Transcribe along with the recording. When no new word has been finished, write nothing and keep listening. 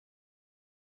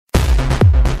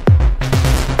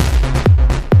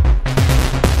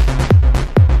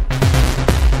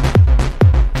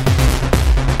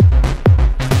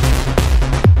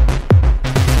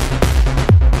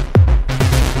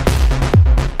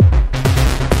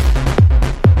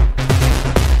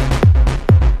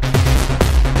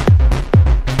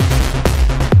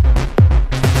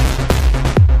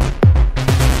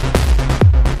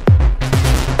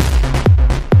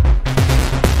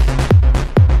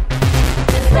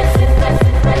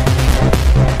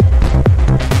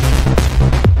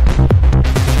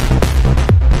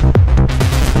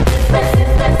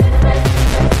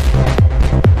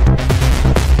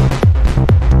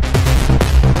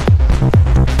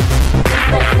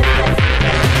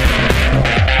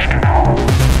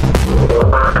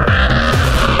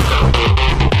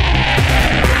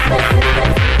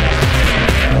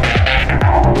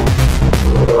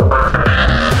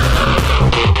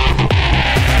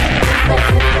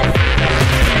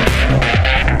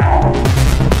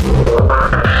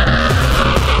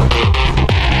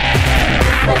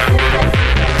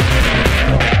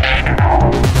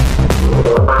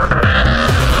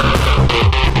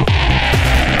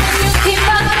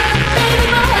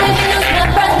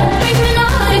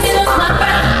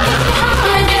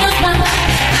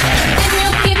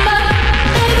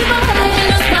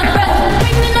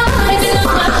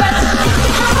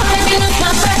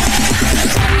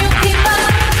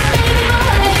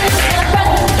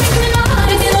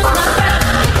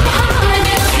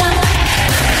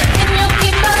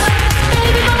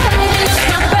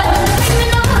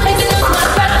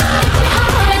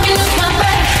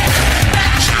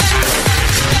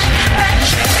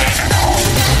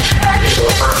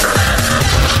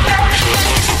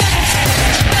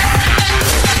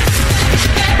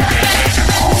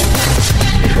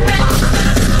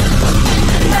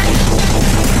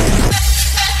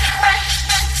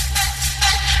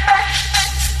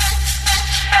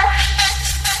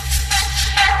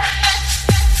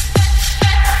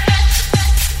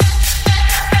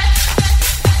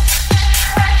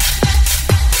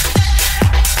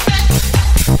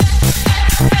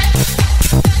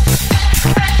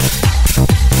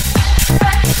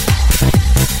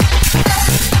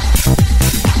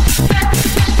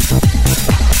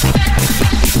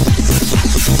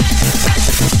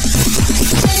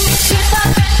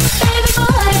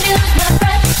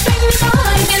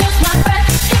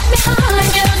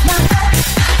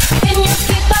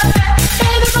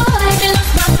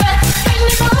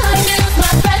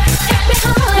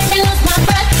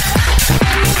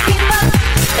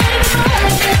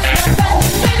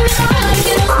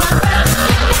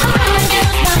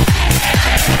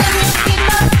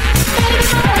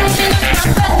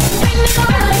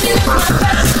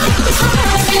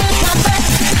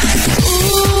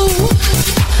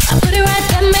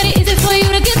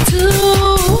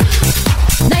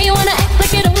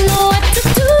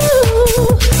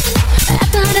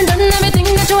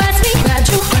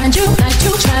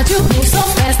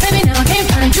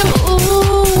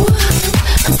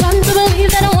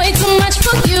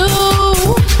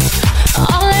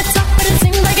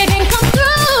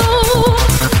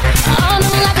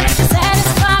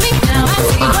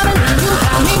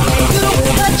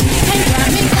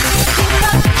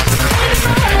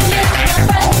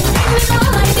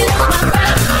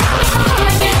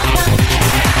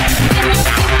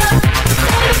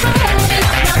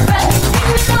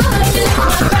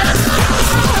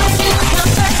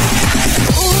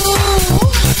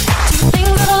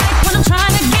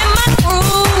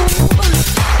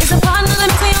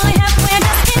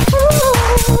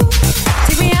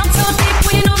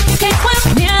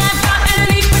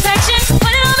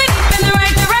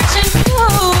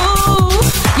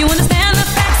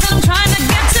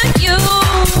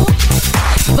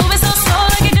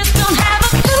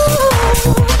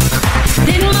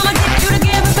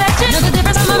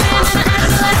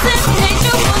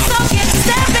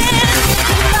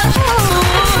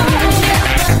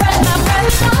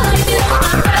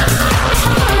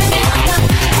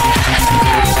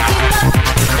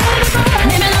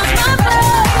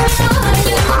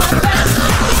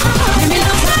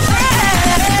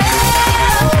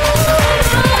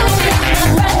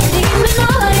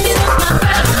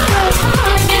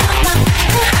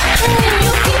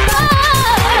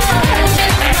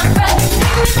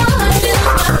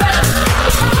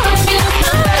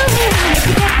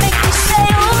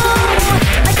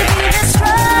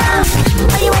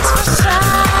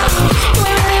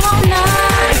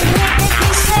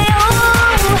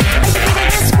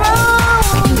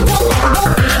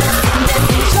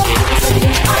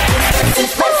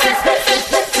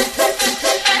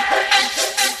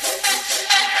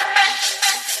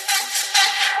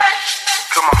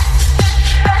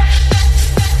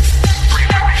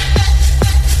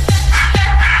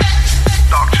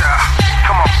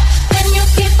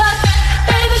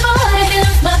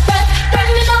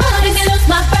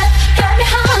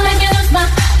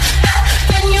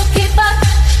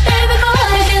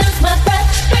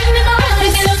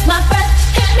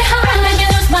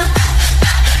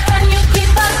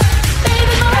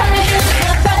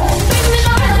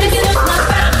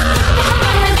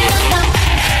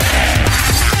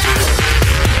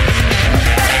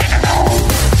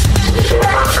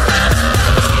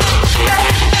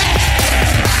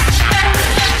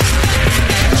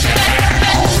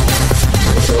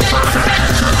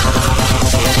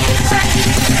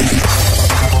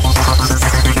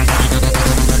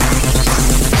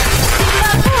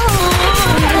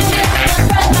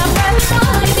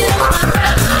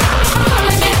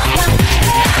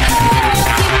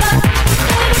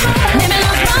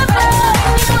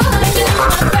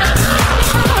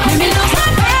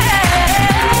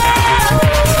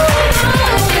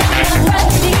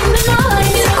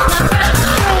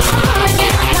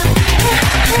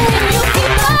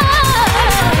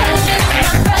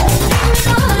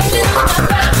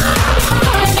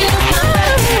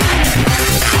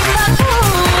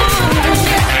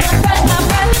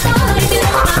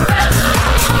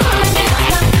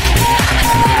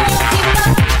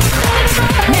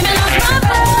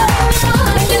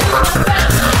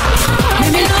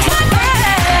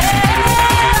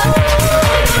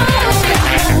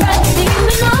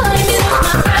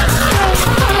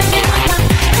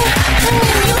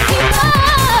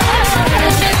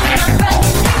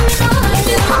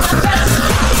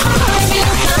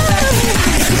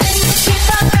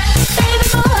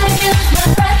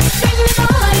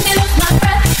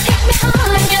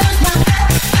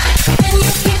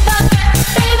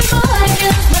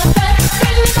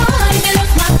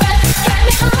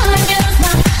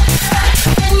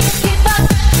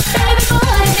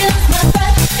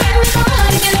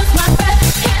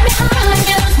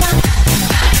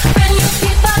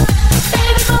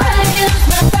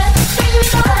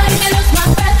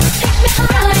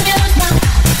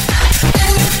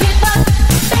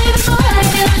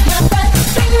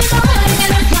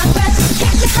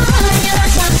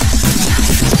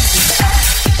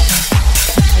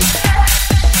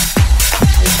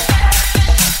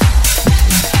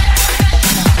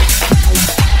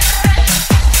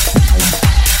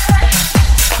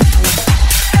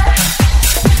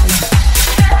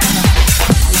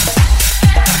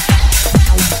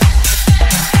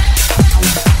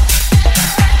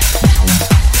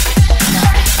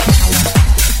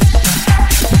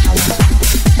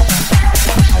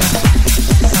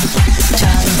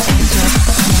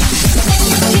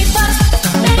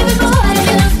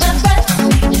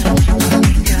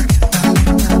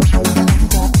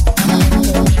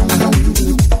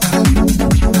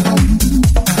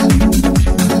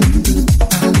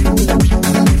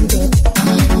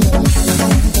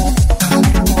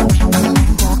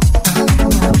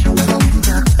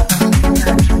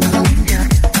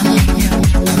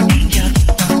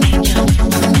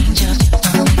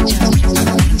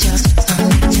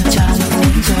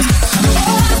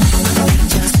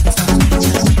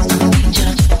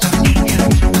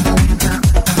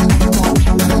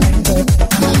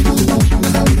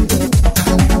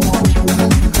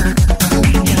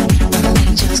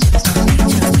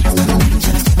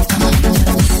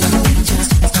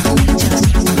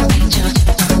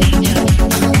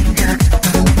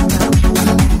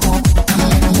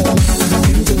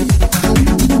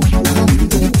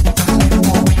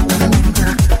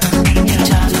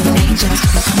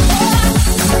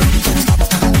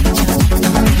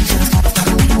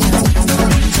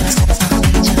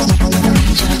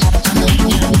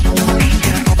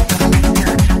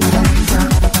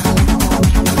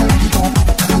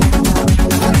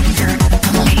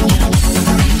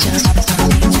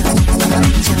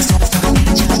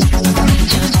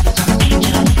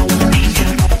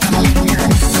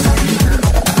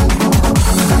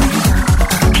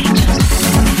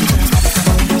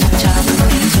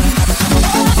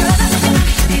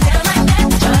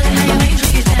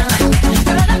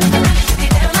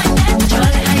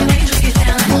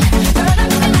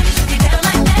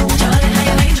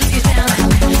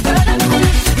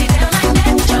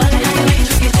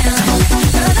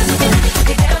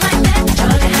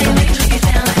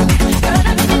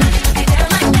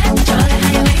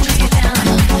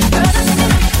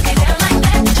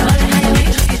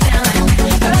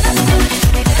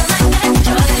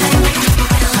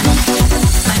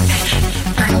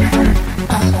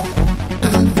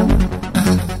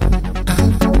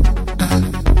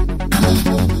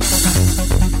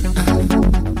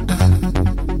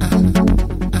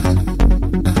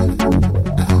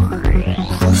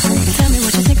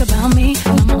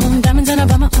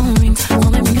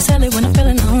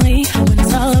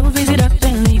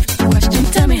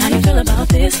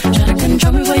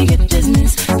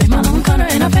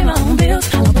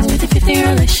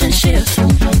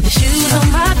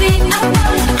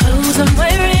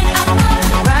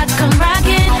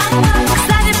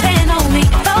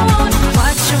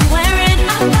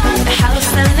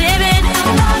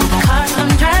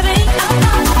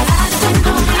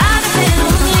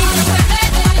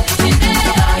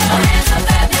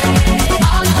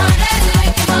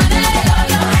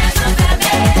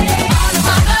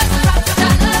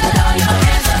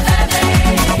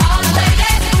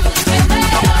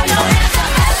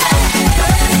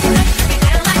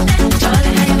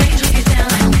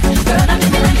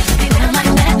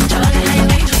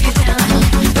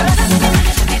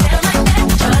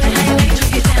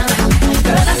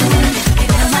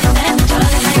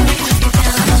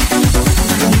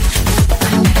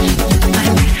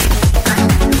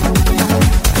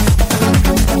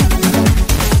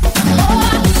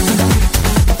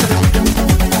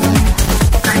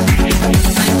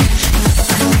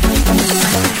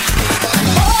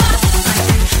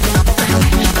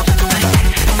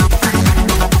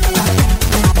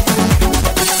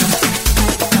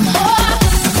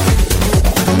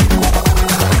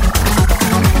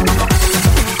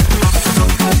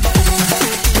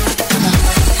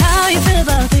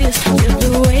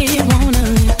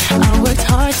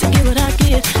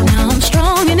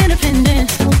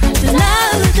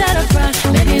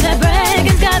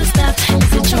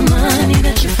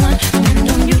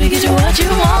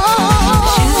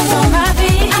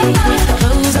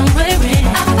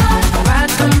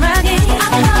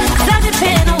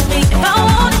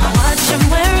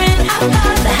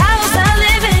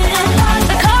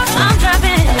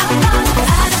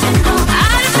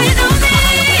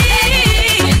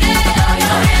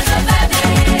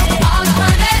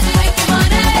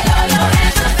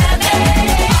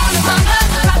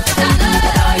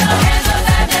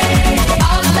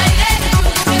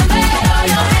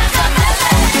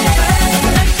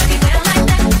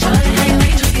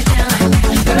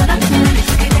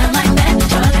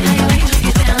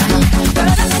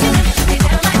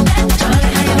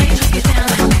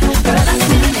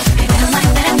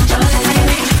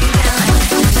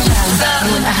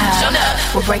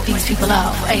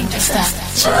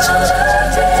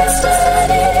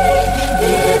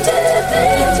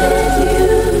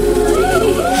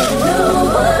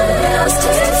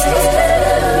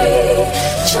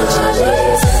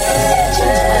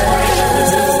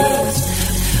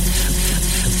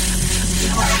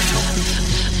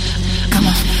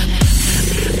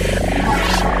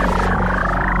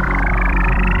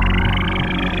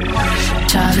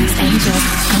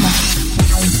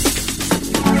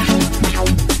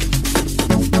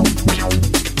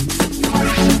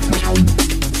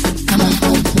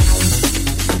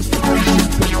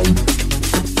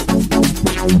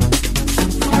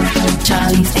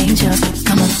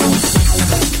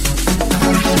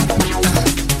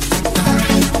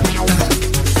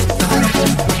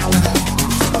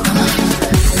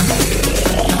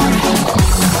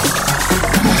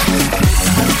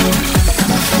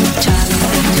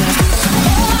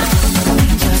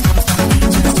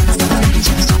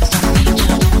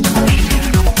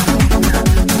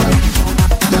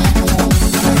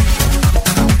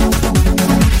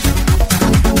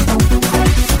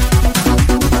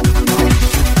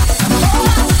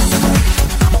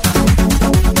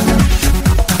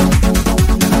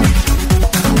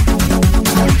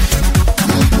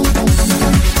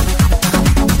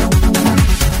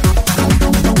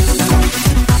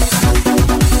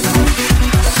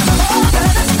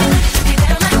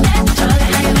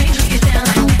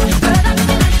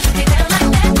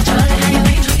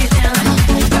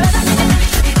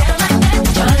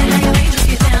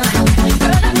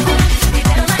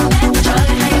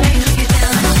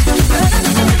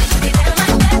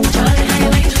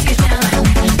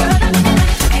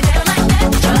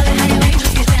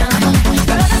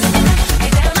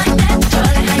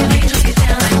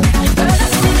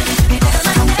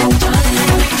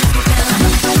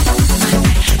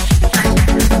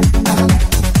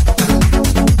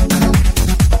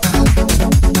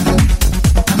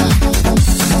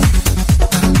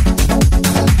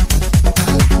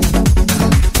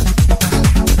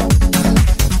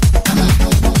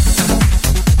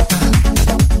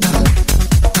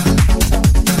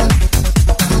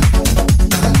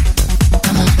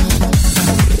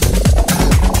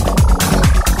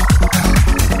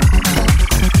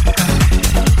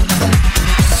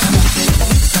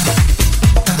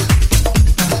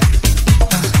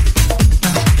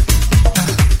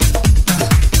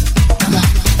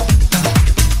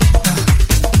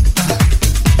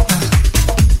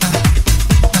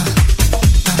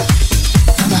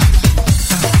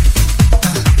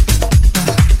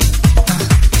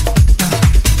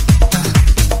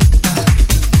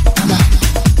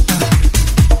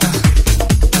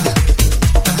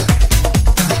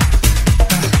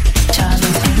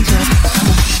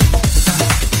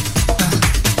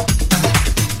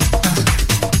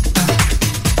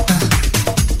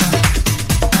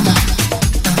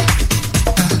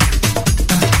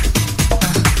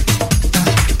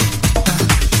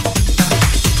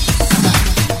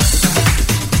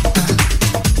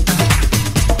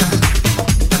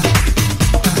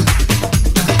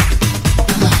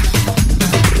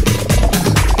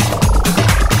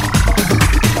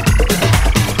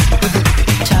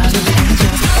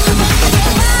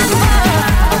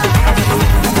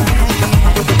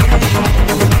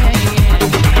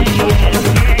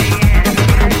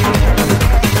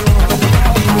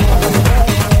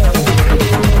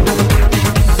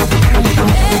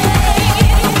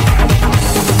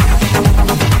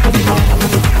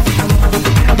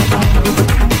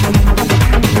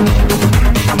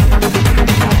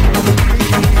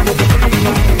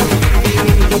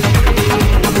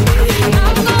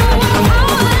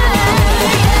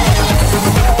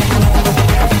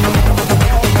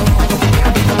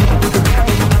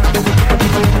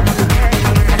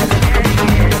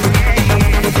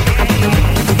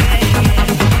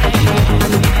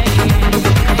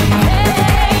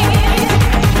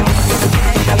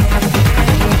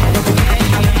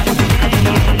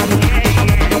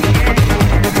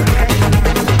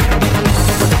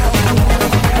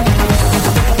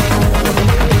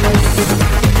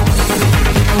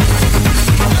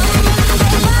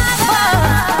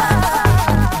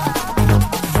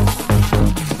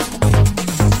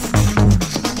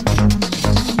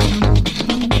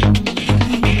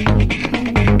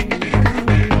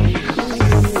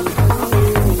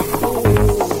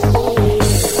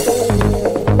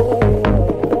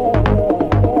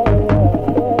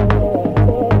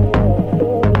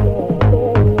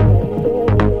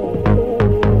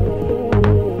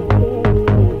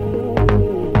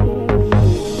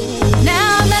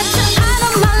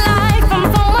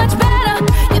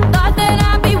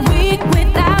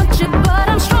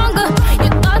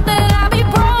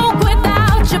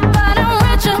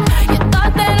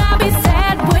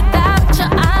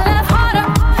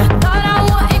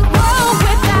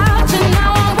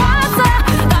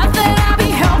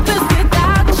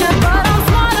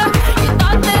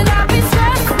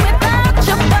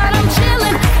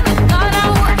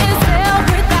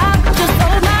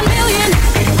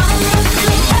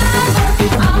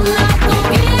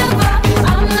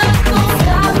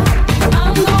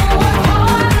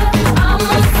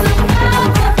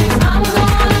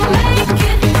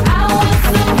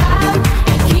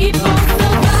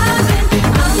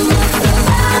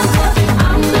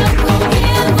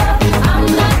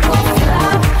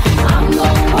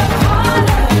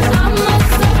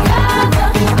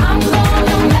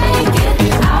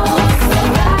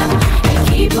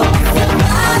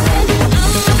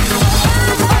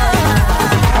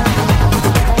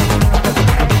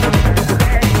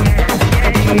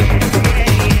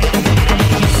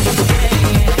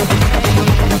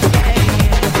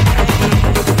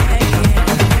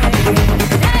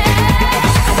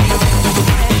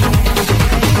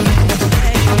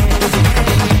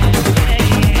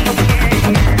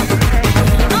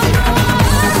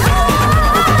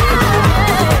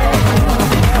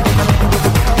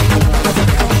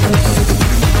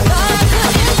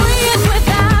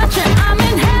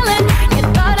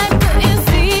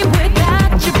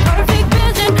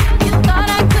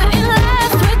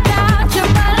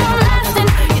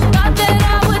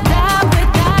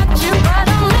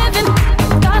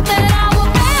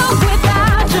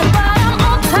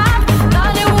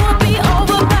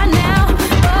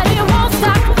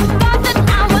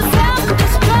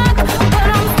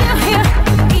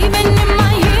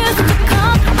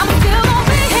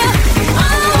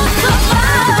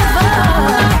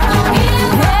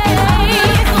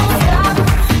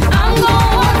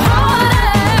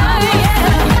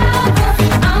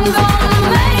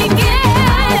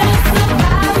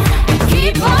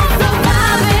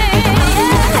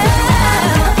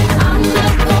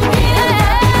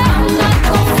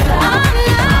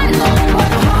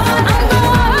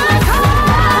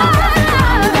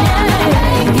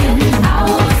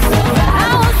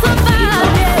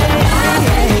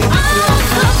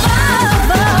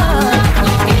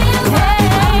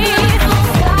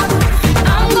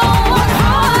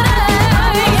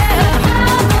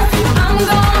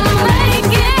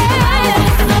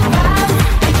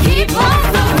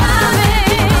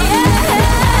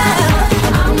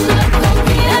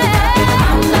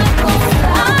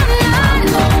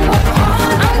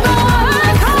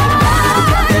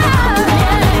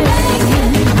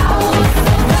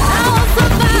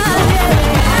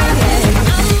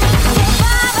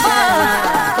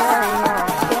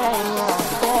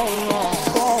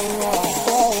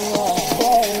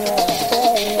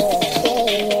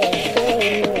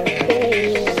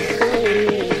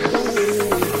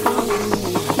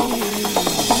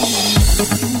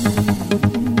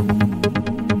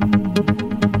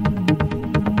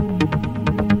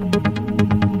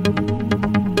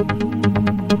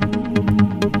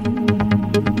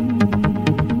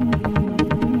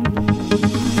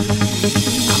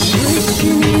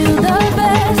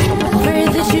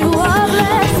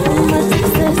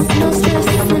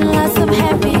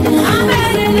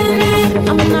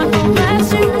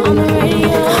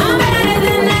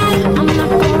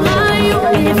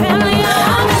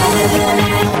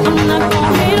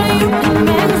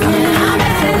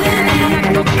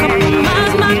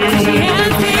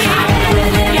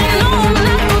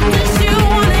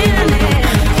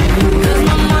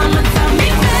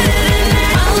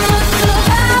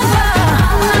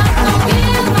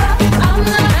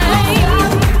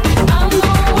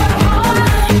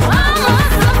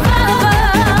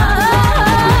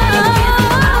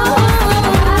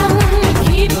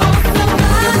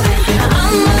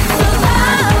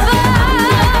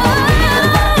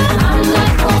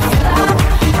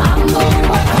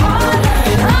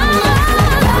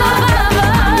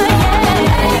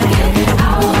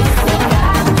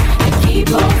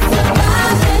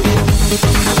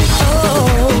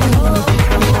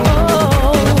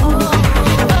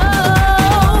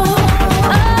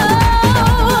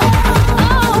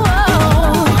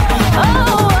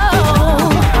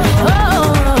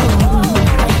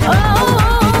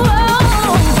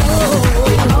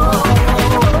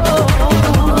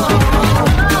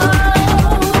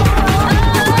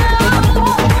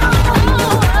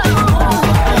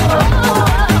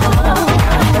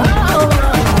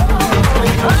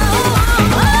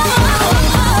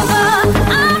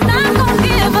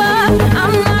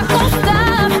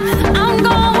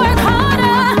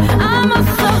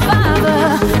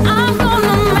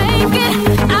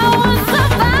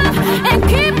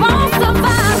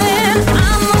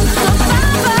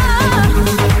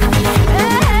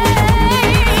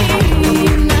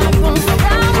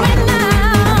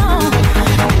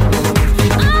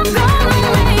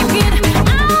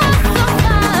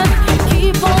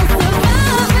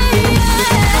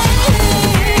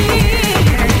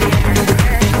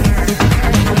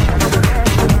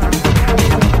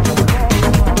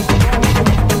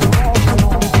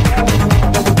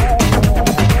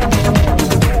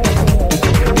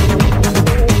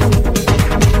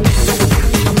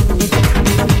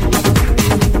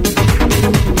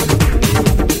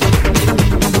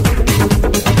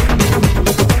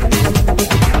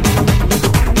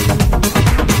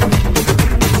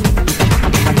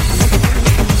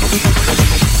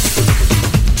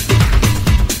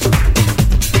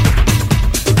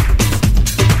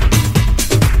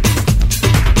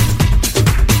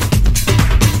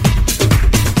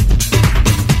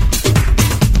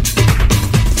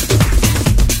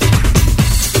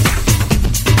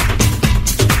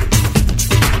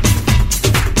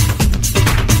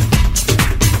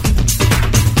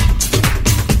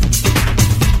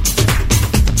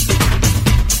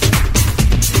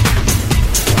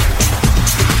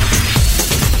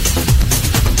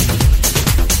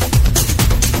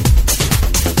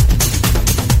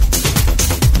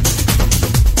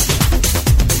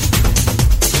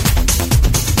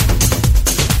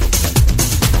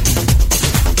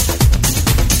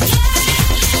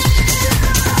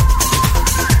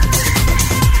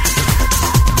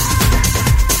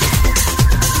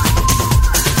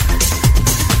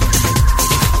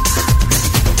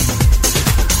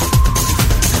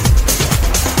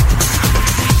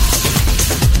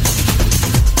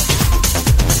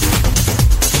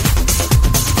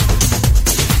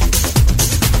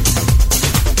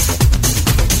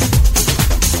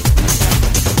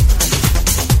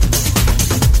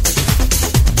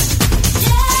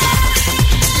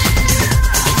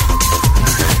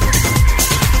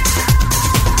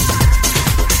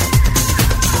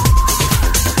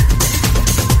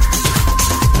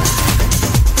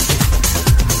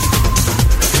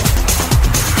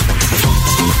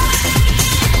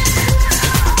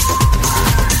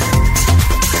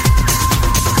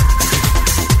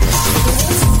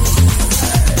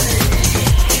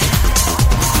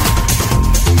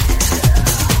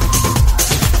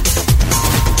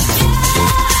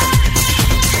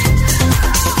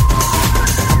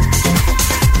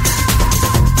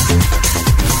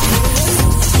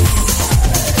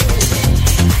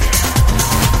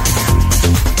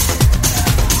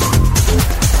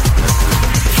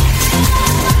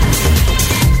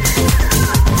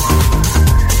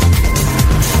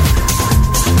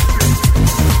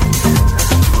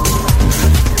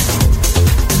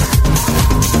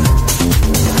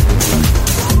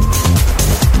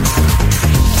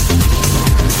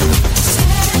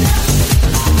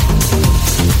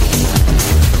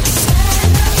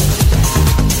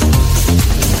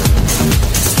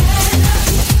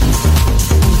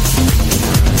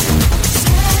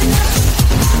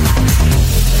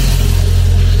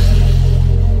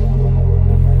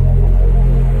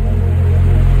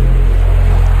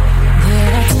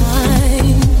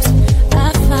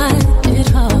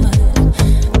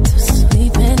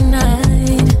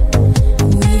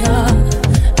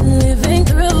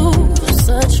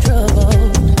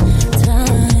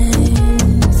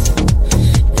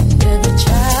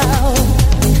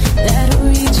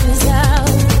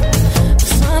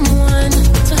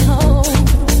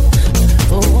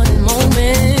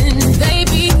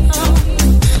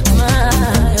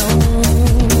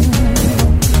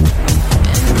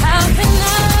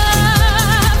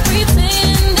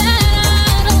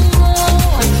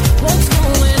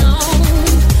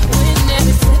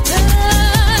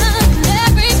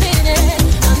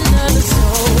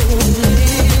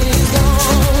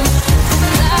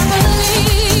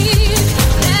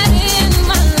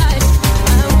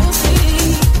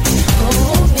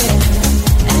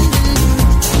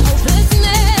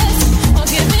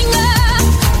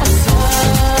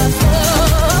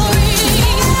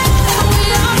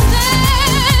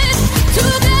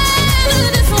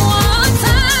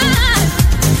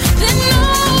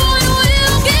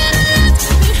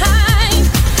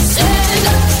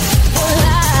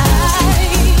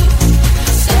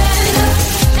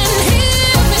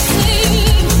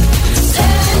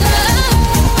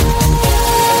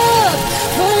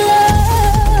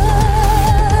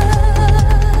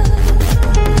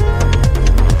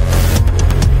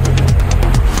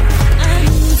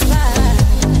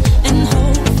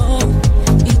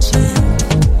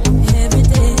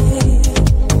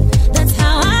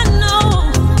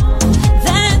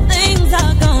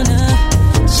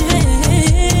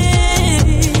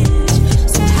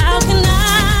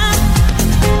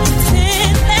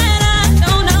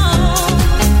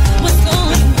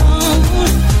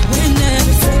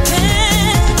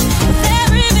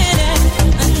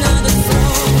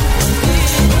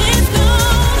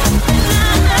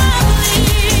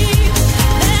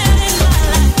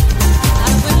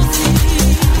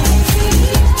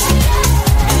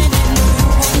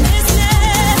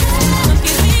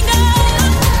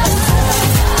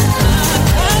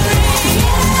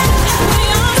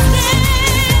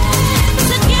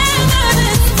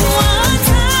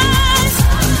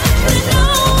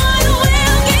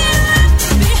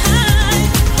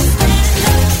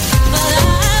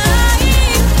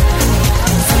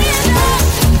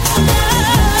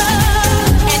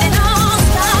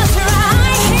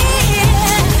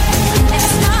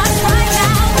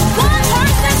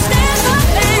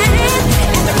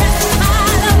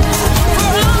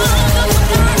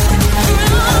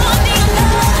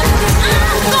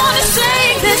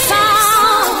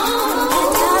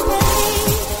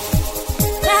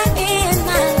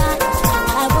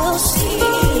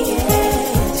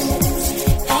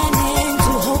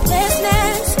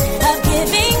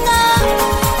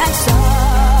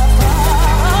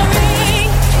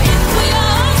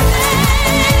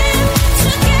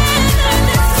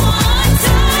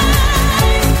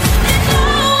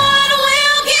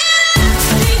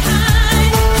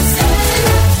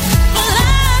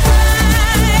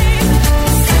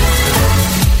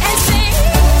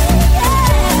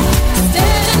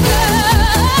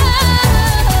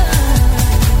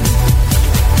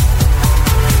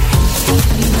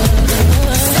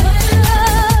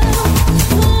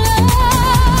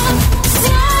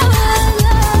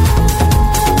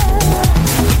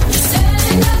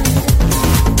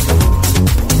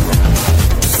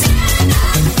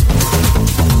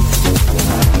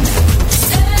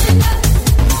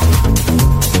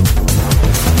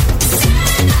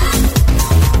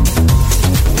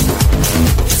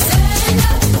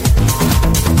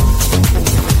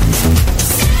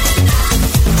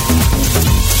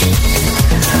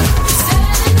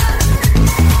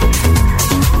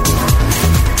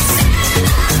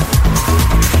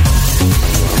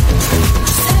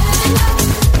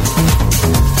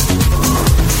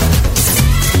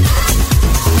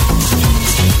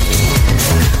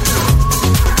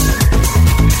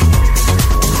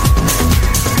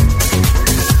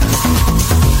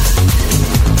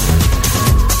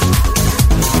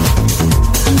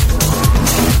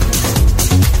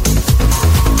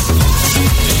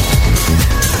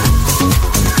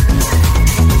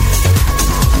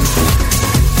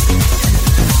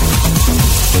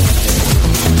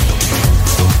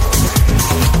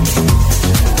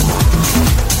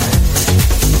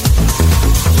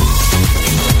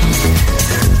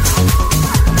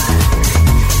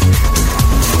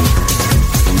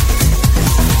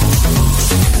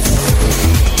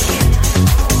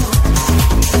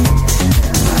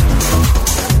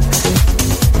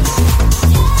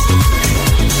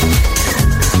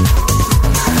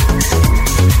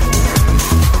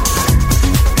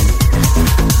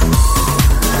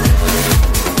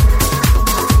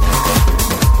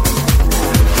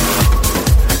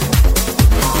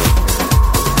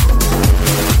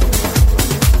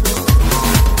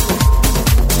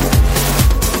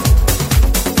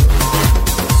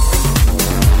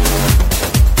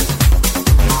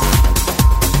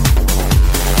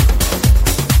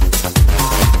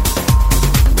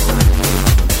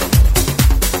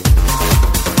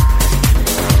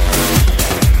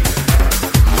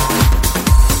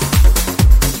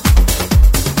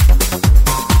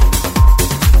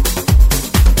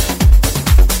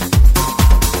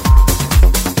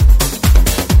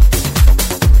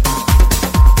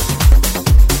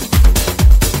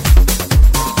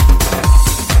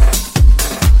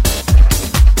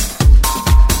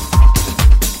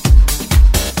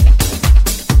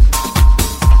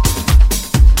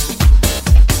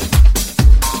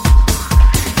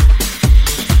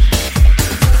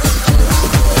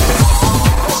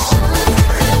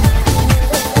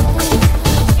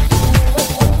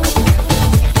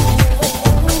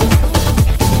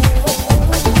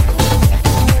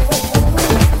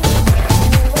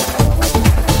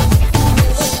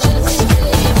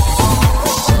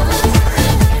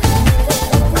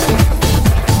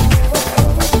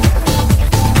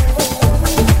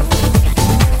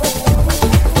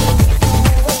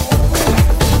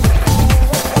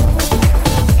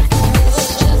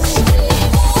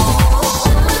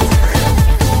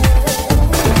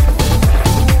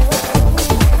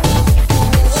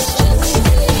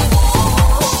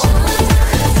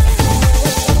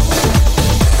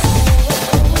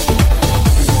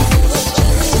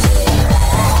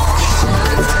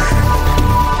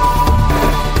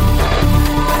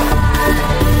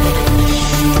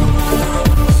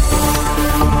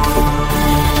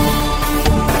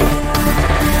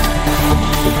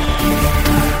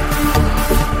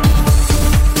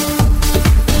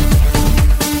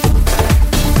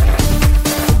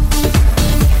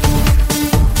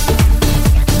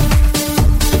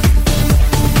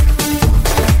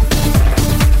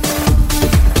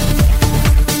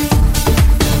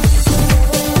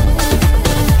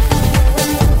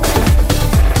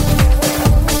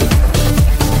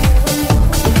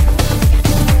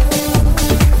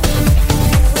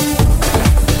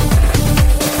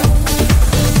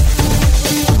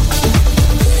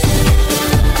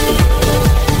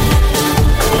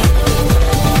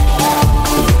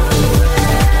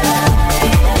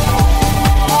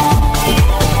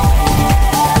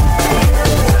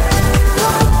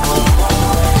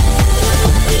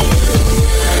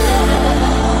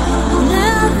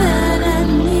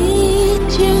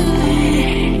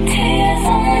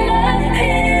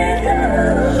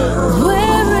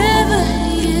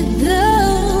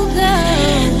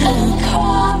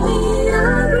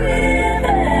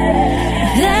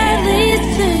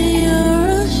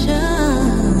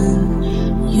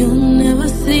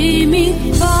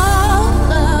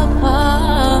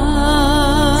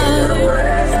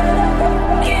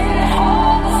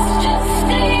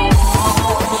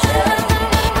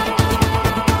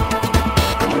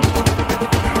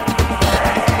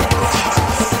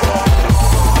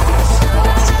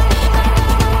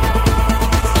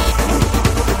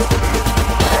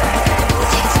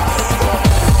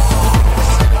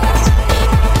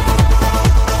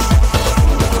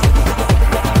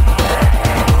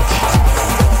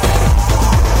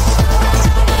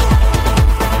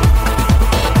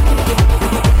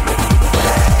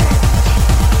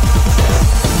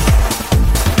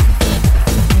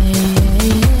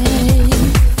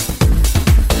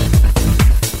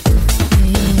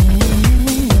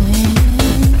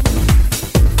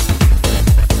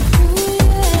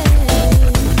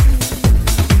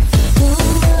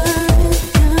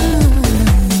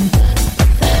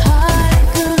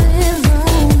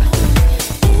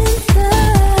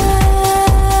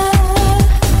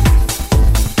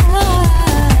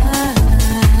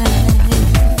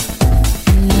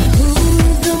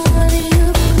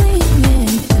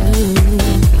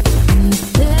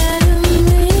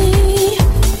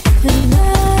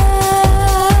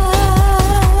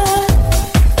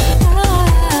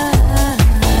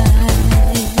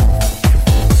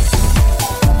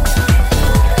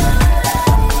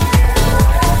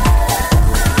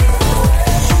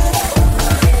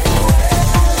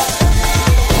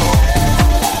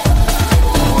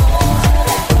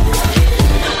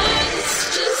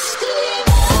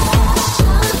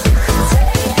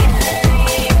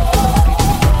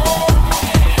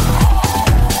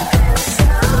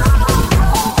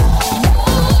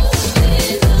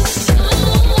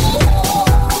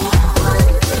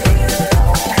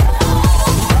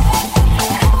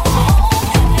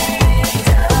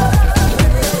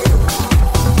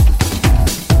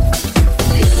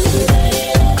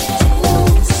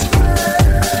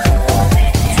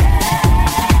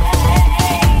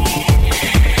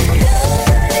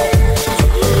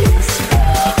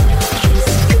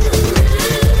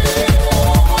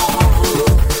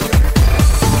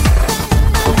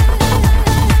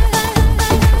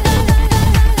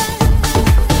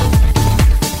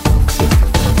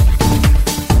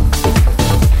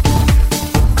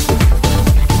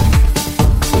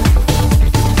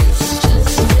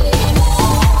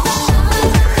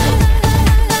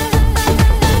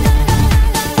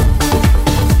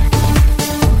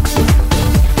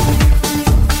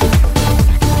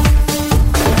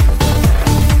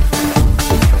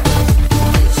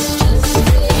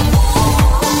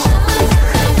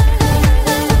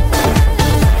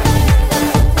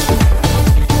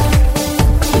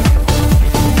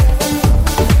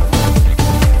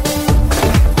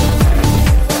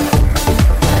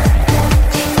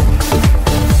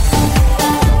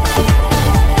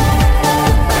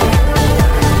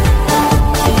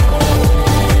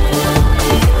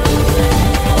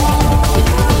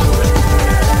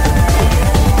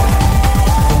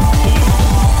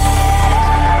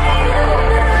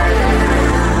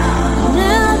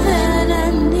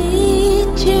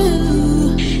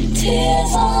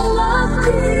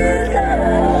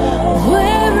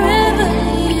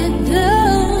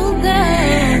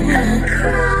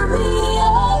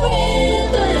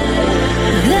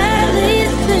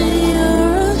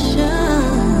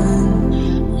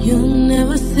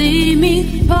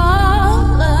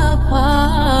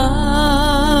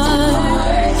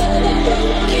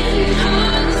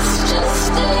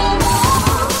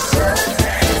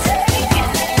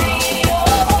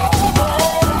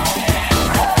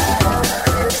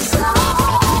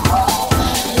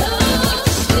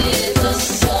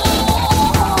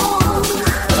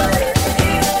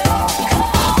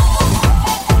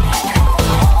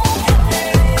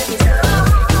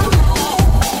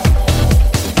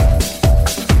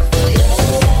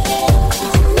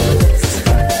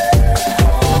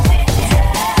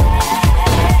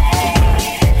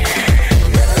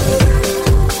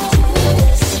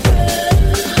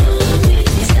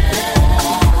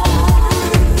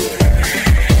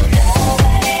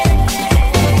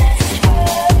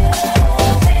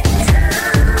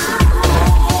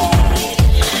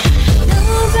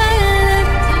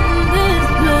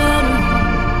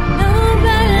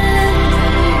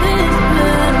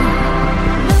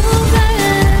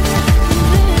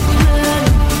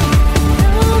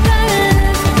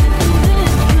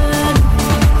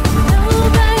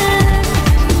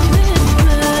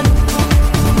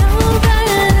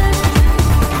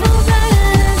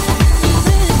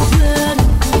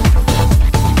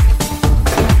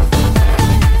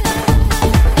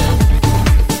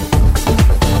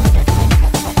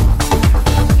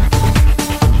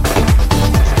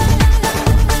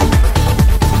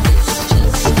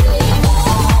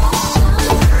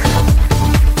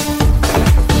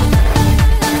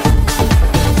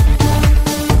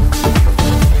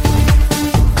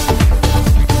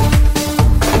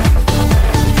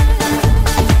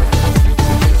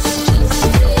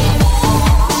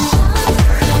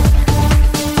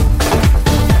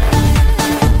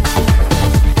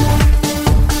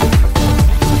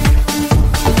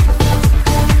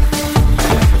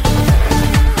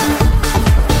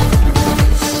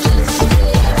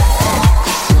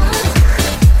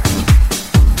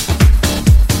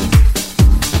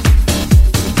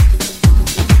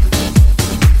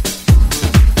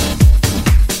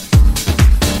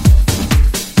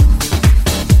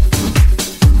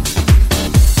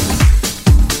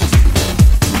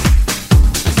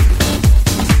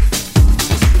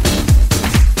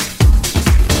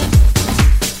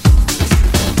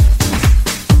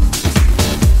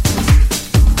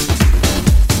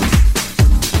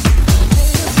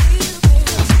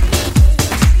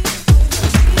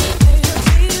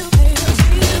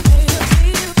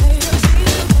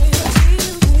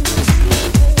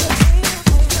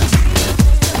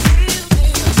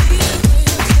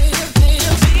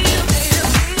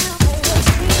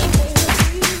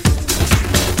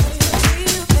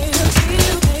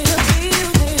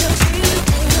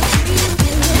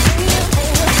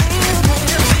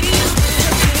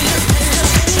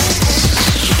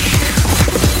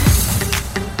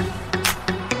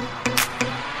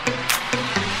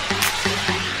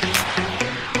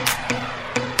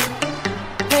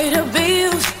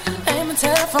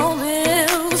telephone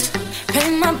bills, pay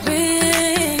my bills.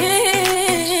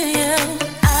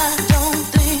 I don't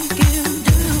think you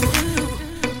do.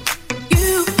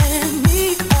 You and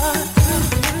me are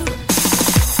through.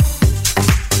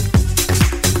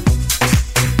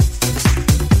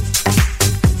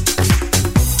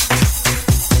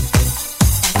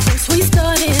 At first we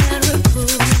started out real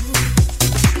cool,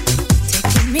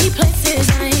 taking me places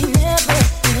I ain't never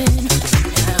been.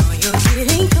 Now you're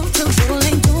getting comfortable,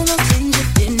 ain't doing those things you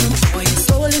did no more. You're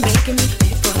slowly making me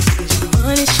pay for things your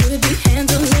money should be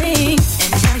handling.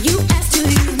 And now you ask to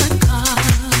use my car.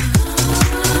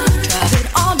 Drive it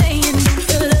all day and don't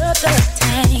fill up the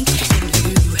tank. And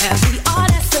you have the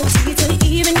audacity to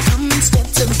even come and step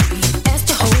to me. Ask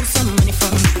to hold some money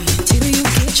from me until you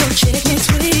get your check next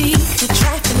week. You're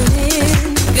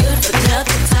trifling, good for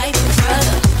nothing type of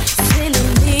brother. Silly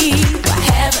me, why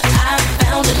haven't I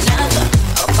found another?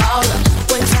 A baller,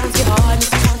 when times get hard,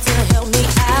 need someone to help me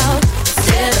out.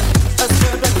 Instead of a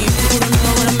scrub like you, don't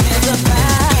know what I'm mad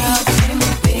about. You pay my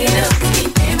bills, you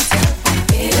pay my telephone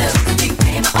bills, you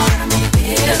pay my automobile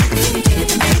bills. You did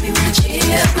it, maybe we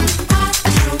chill. I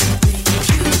don't think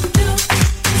you do,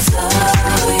 so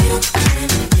you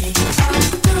and me are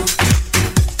through.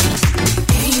 You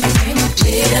pay my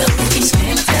bills, you pay my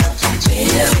telephone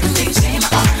bills, you pay my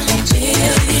automobile bills.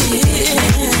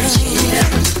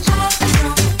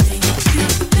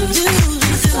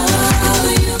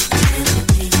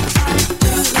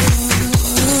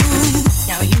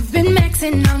 Now you've been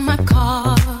maxing on my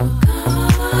car.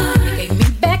 Gave me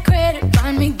back credit,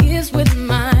 buying me gifts with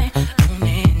my own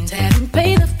hands. Hadn't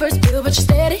paid the first bill, but you're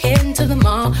steady heading to the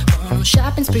mall. Going on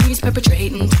shopping sprees,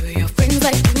 perpetrating to your friends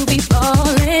like you be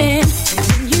ballin'. And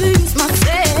when you use my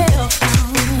cell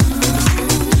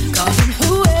phone, calling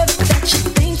whoever that you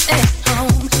think's at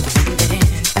home. And then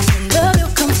when the bill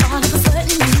comes, all of a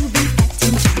sudden you be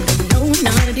acting dumb. No,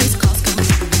 none of these calls come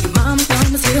through. Your mama's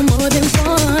numbers here more than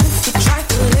once. You're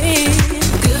trifling,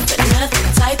 good for nothing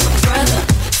type of brother.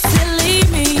 Silly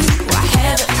me, why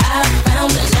haven't I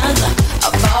found another? A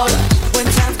baller, when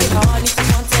times get hard, need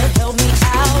someone to help me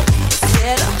out.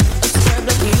 Instead of a scrub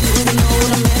like you, know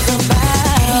what I'm mad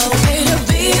about.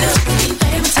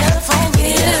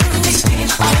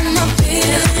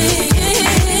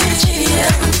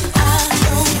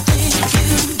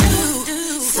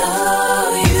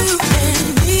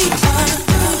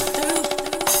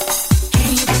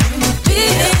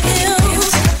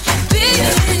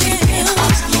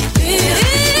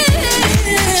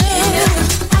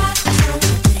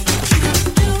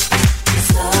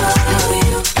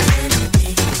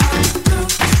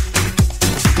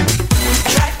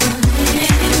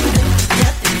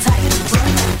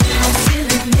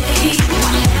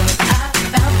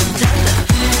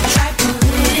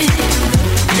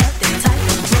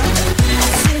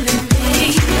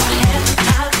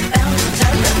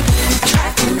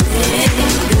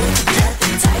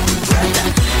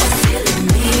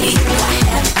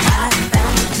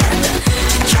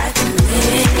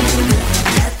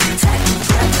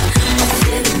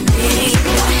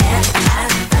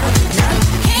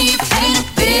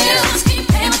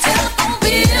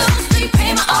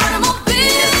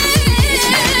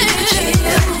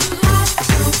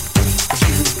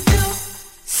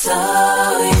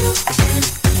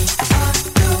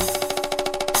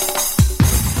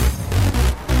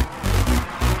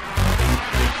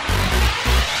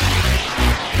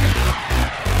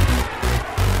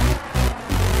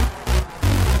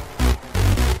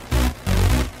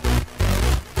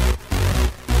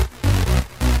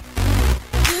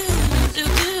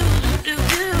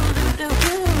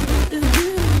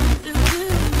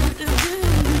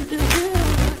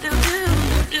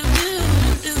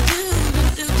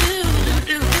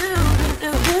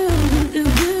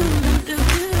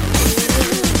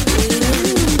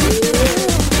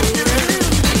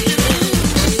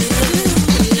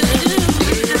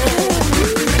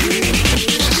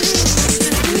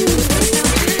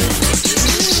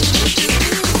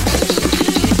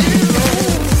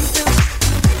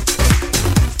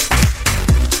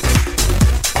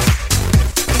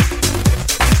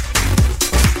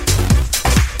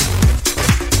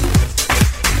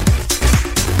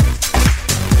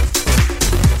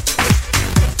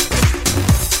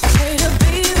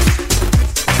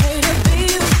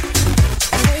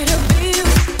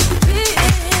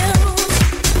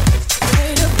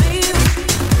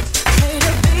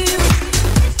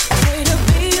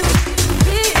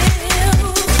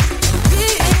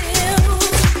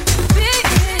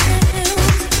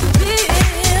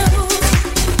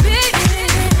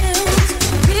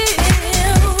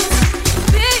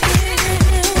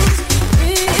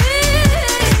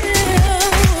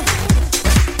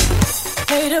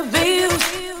 the bills,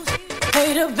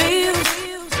 pay the bills,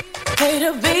 pay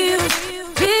the bills,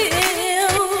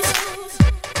 bills,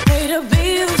 pay the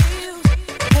bills,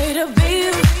 pay the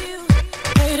bills,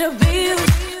 pay the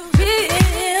bills, bills,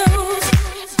 bills,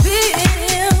 bills,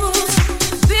 bills,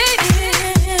 bills,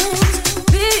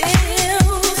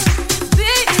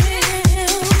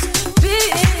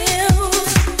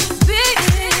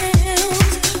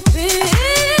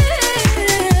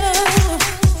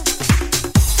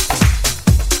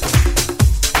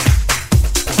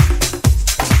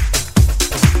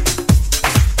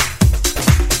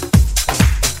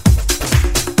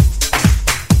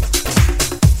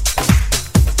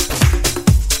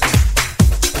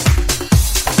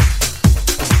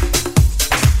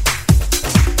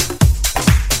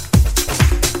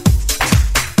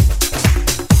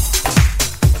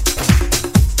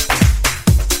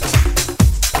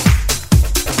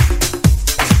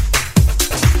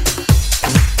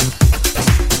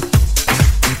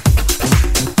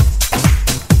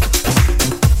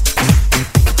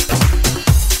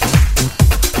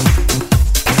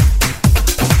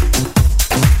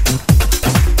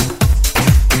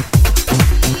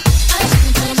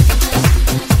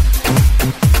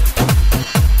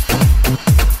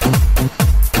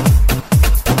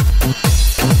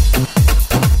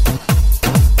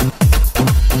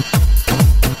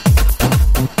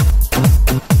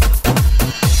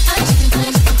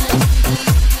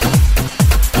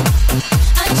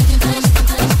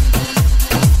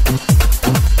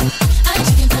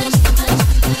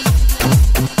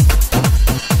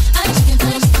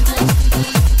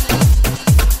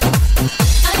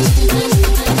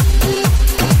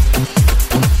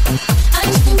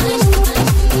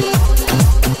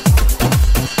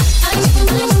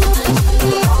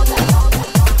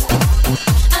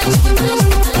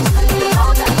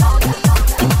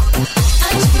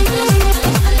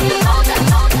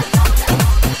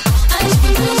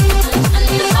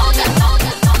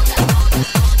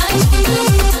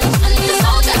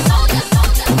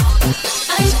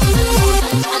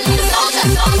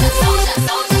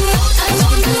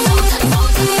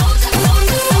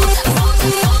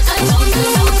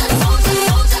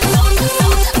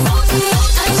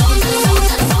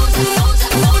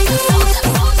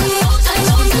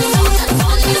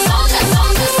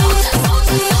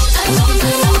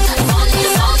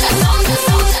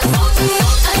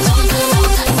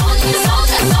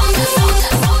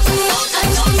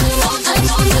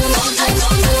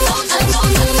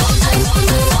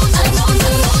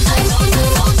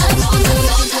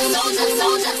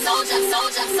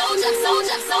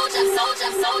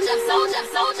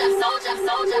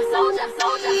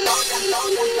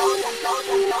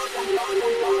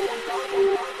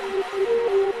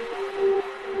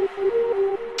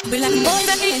 We like boys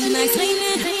that get nice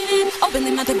cleaning, open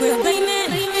them out the grill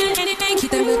gleaming, anything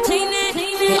keep the real cleaning.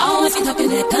 They always be talking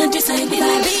that country slang, be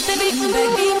like beat the beat,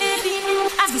 back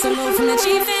beating. I see some low from the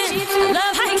chief end. I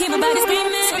love how you keep my body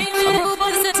screaming. A rude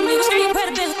boy that said to me, street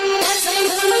credibility. That's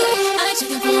ain't good. I ain't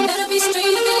chicken from better be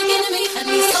street. If you're looking at me, I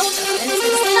need soldier, and it's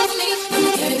gonna stay for me.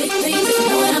 I'ma carry big things if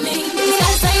you know what I mean.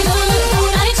 That's ain't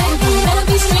good. I ain't chicken from better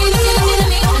be street. If you're looking at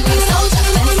me, I need soldier,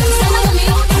 and it's gonna stay for me.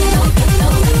 I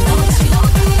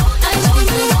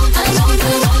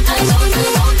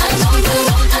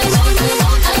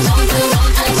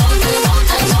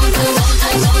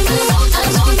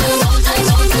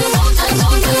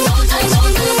don't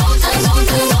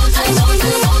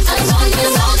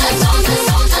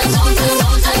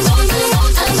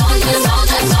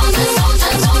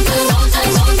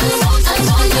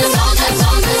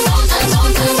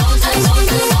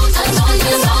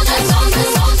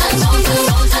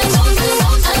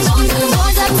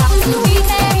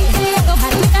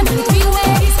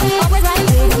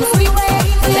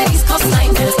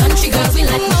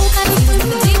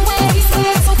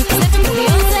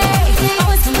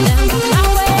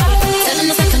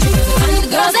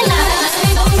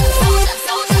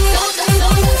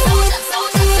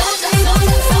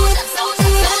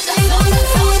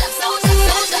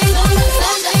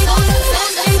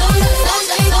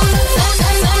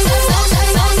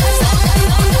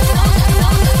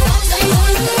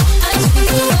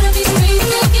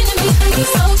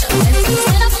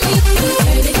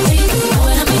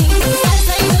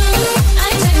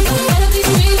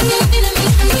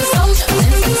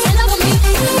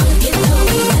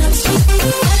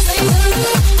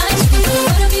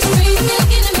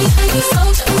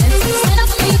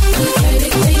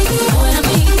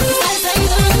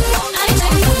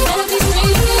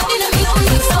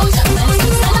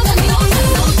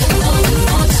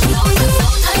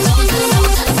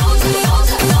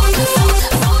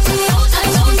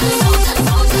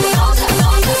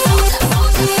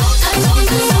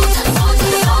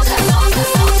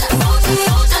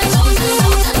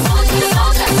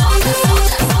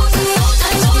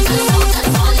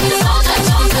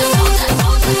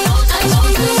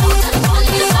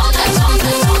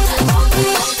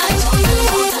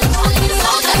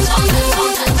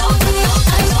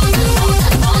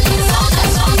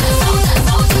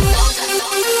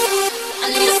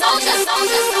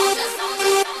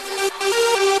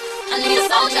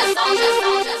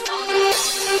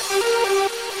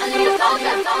I know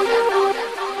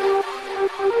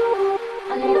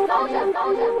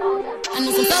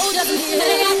some soldiers in here,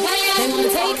 they wanna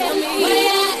take care of me.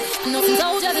 I know some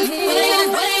soldiers in here, they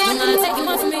wanna take you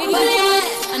off of me.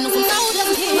 I know some soldiers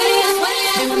in here,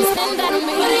 they wanna spend that on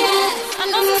me. I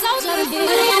know some soldiers in here,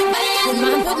 wouldn't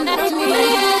mind putting that on me.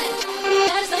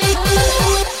 That's the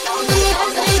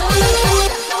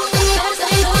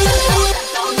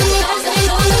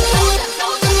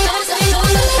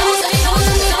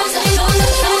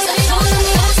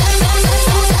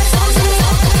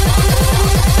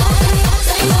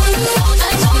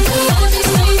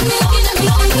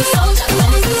soldier.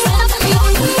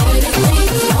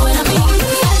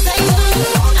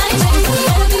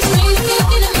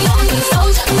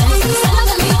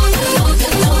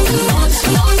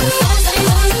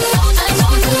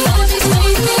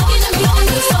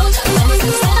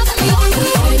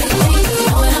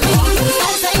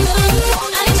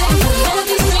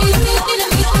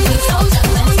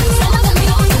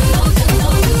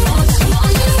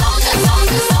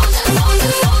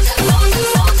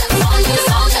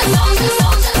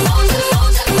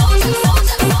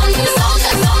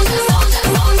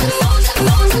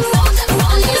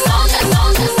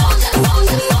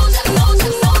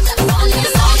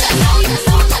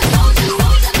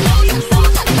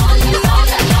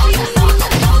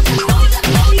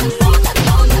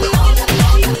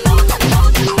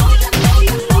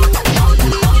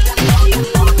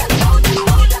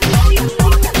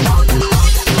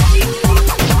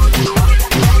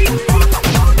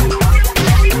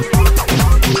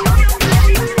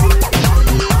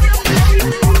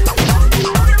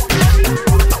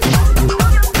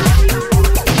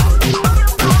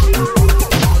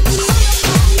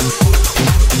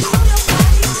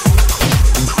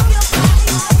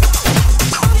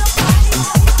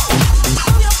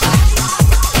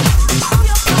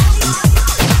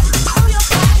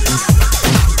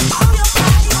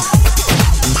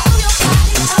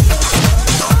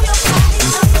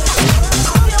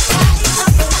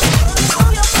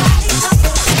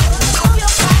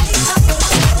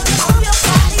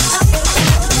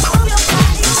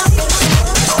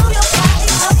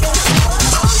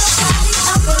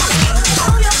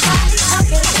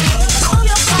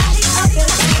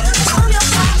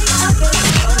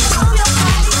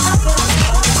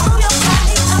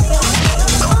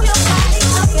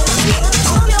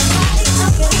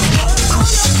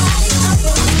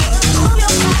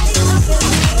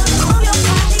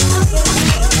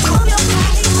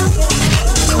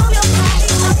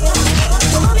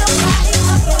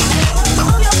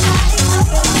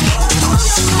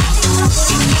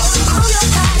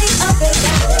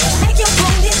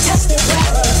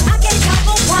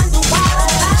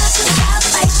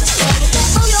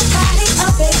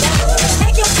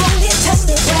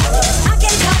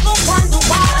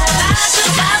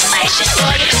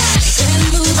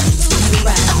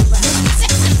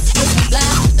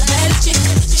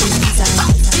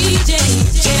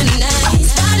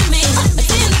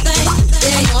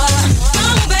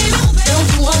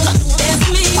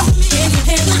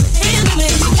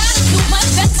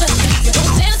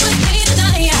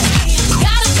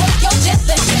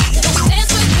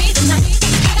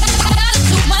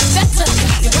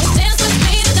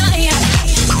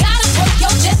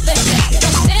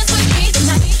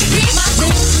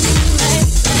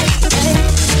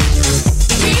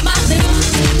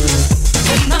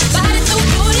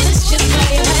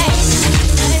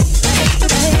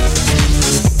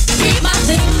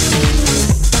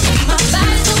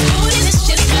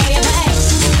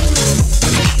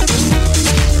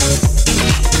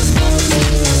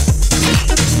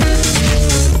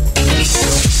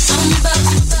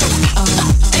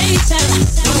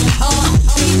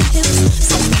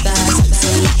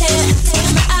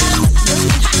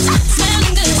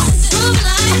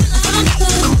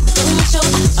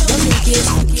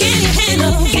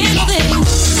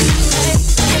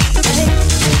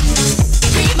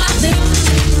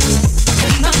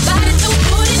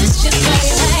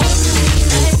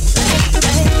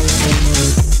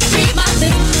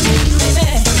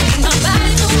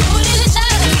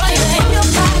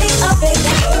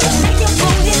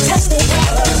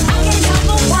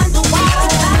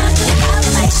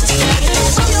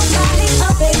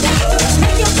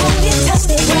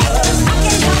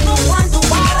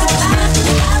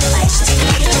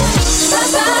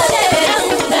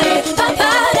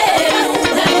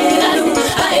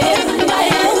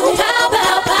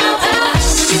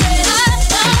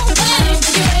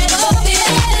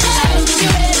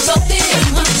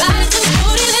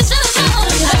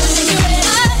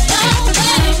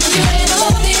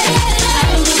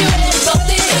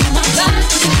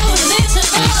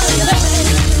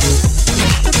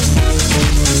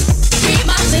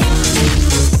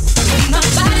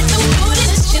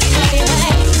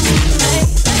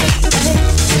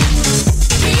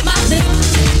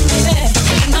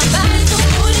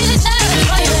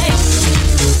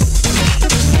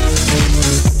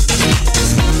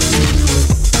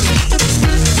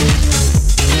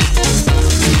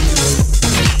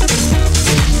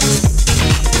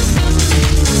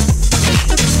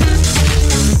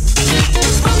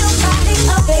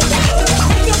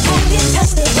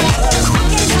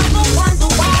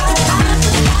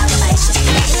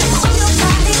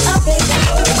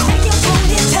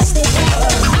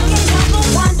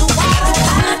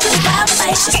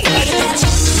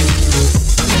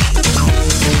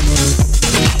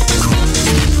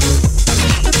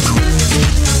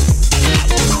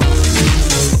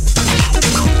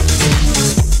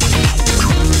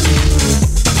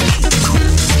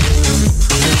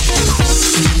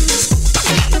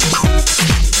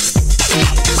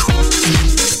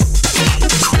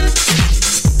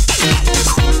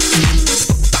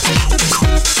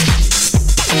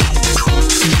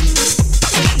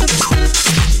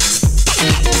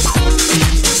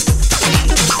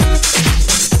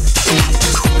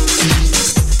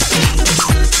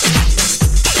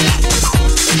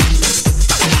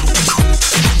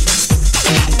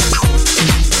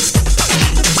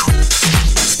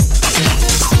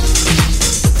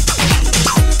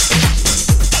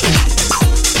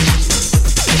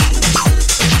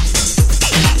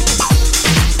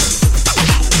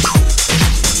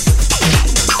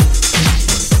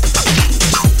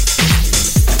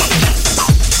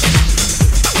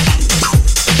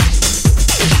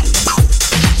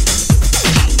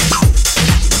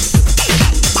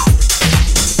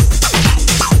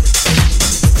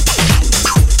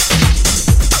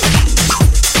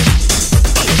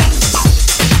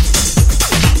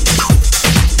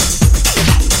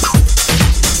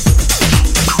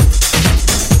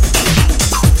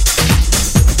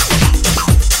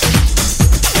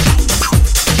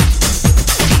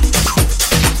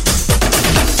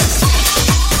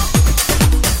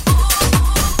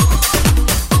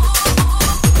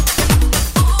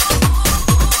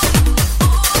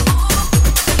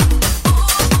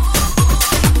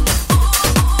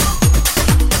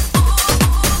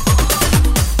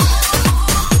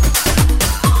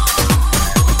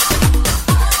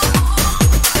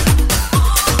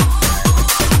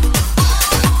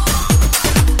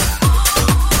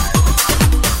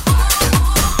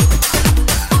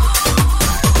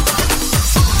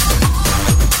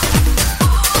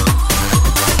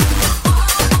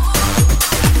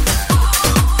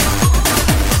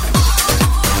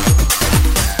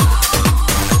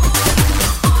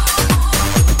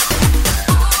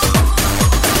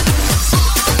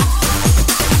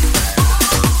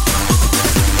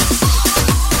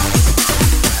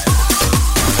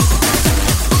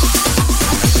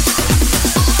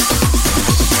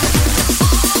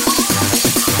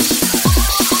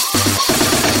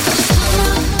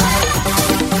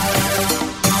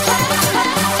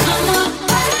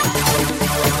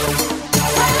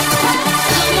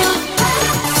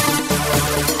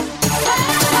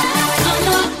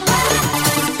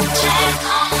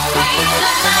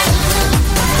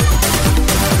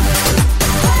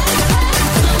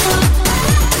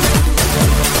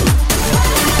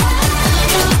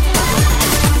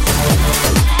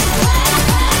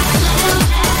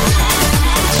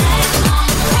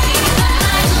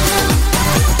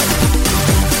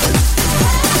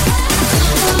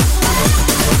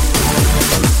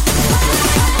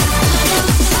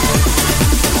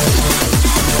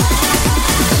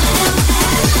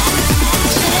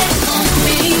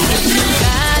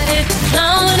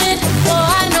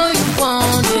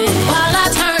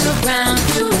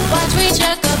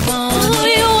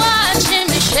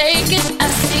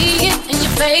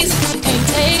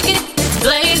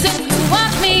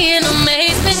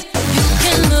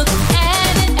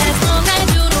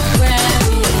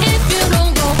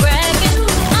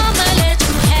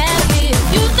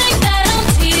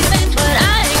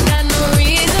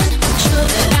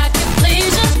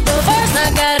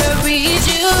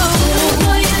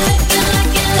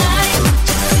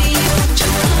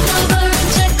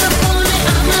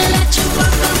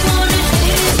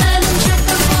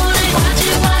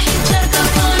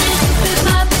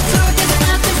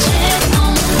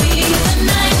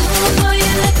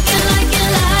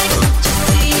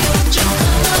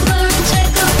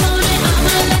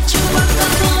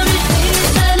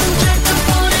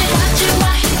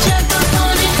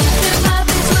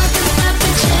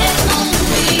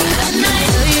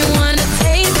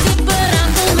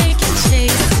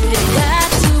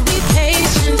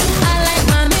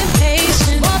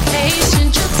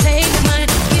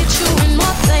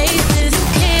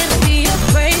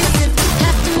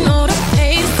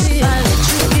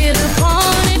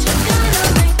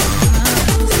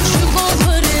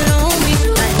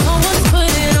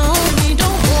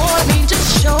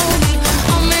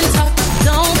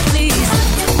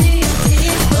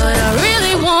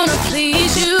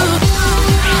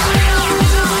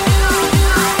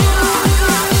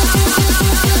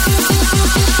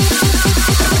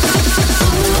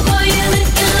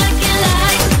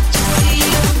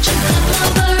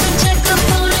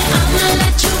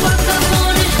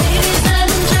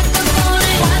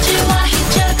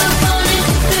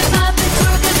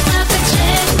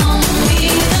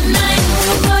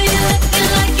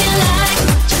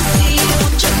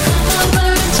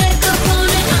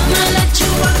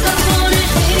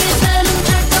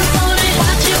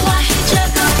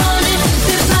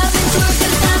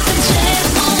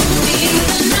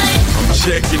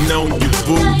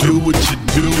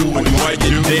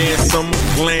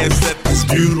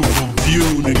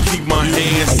 you to keep my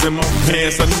hands in my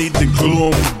pants. I need to glue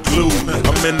 'em with glue.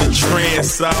 I'm in the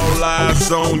trance, all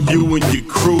eyes on you and your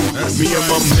crew. Me and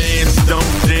my mans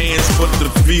don't dance, but the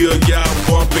feel y'all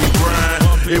bump and grind.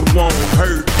 It won't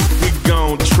hurt, we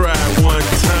gon' try one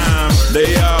time.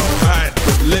 They all hot,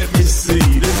 but let me see,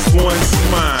 this one's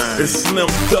mine. It's Slim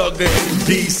Thugger in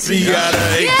DC out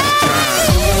of 8 times.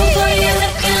 Boy, you're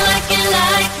looking like you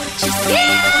like what you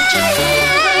see.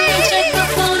 Check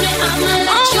up on it, I'ma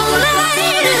let you like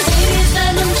it.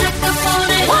 Let them check up on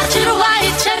it. Watch it while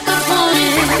you check up on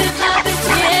it.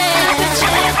 Yeah,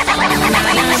 check on it.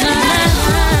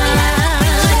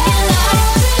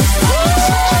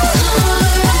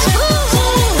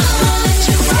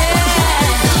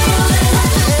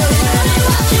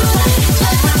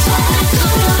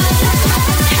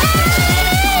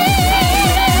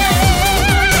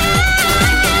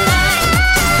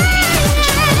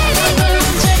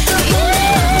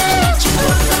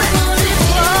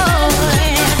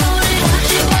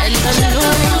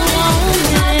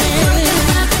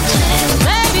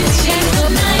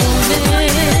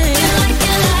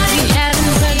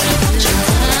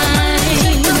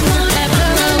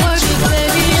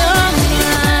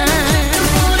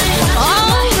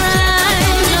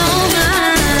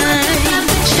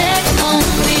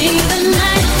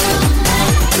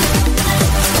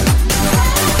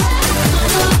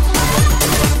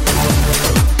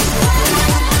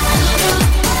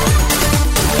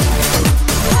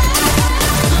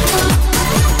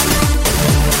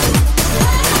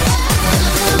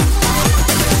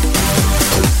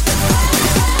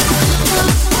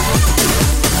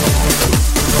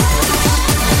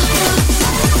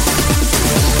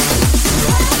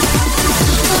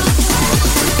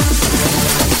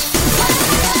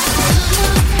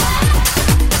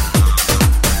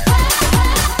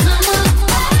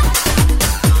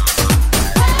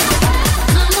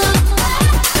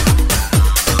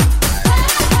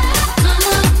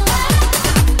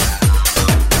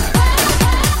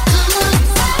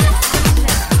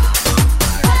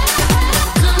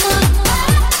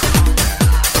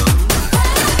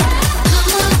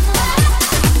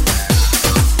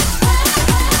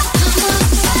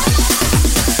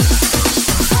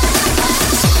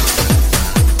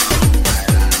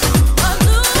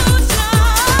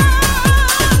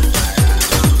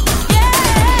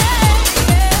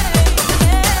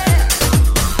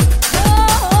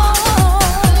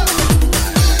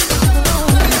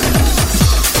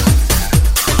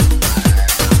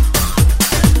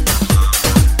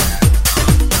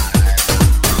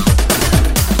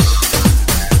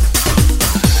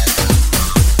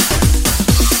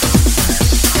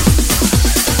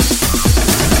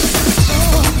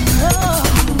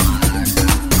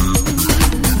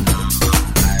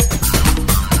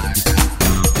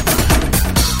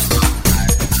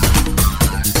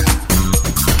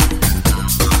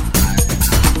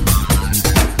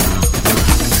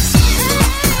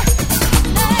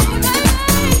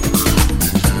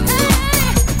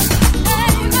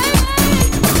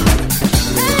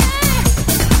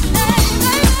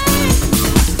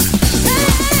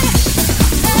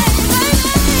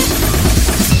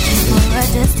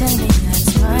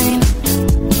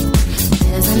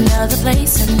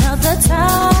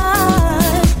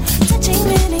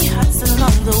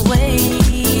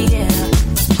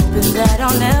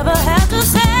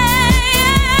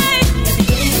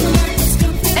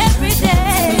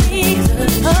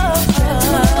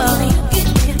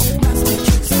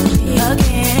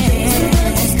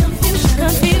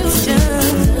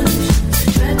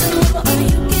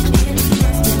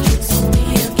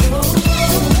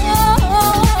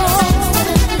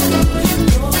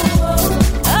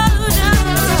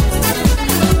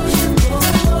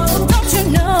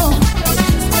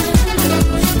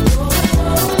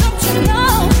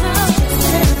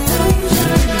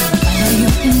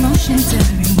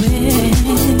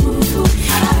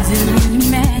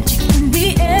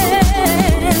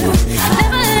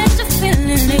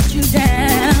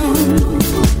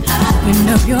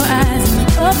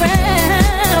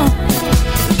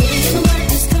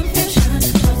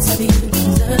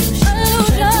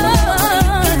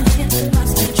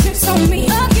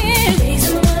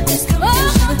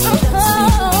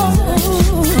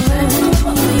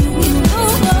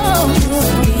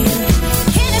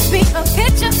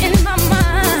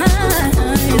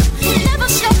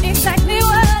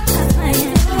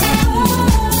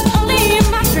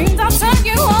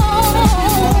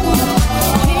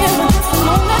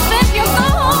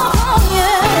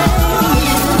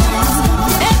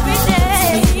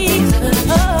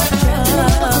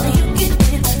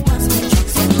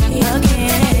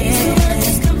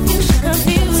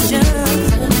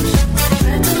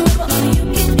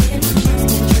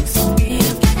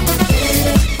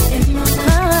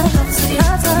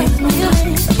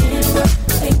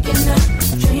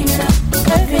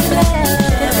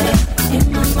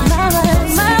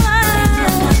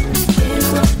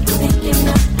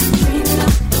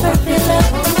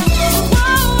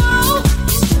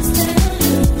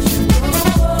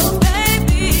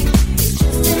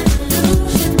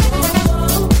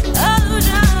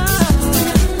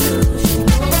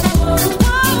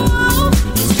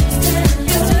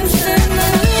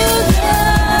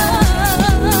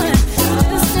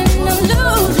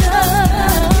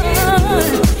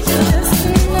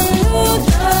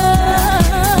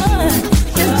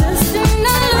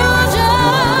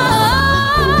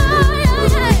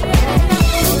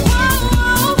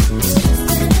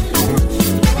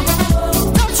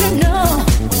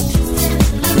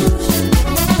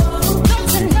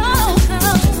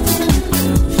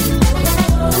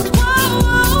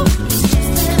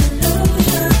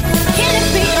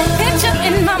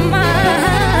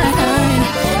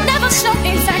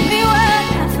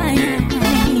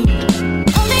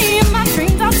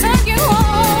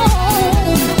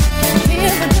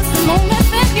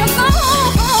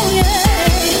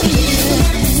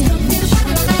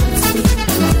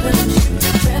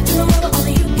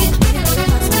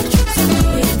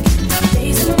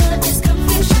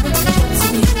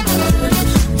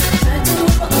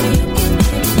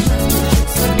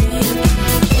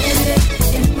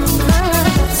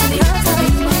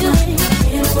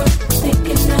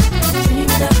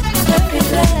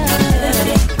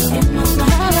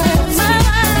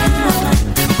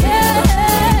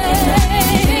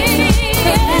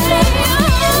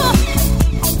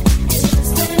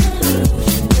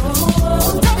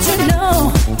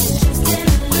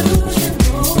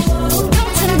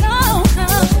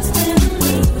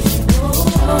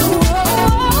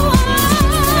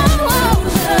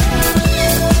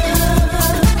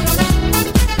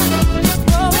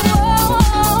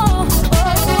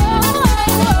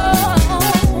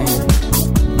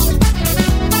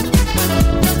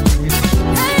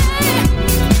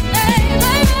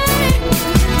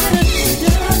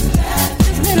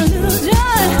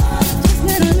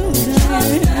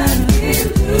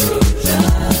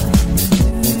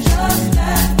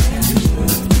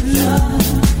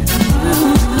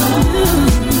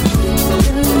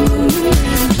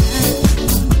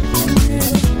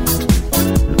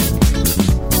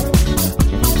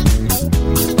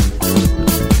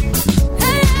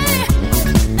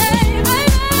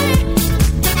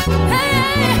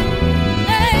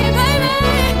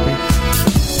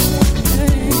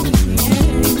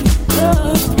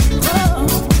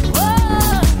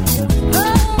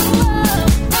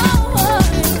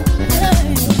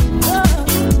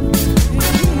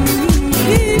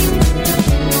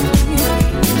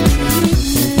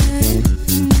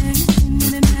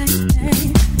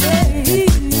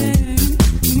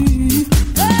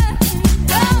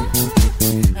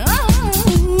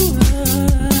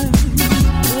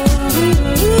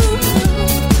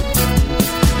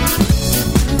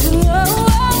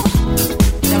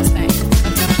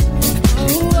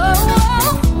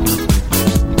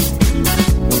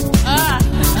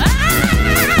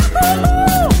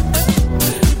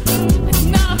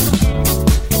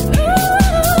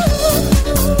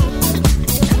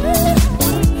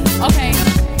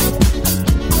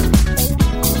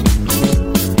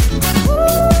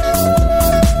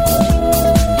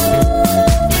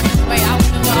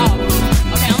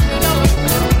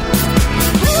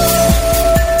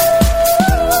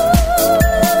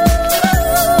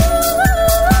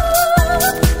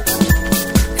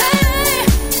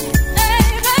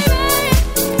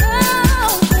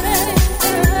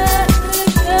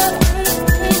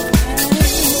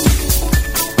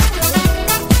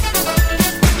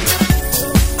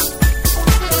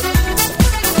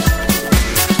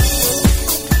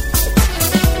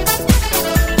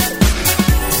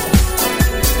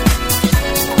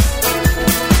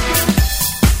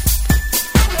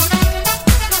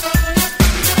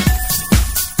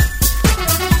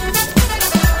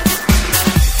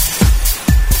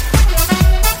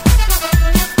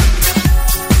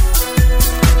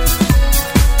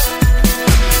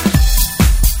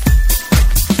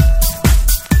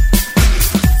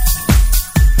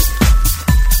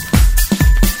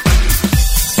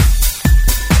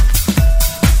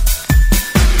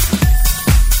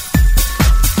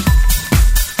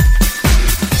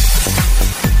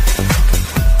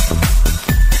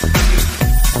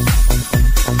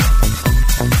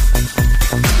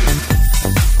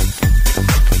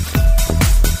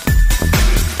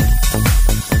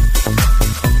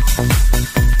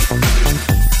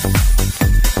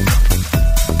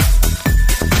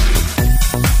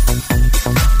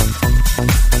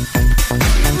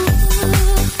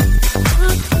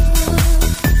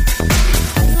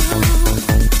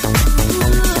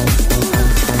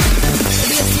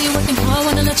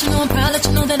 let you know I'm proud, let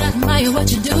you know that I admire what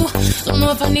you do. Don't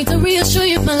know if I need to reassure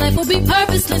you, my life would be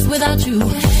purposeless without you.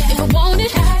 If I want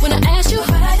it, when I ask you,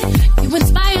 you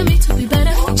inspire me to be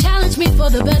better. You challenge me for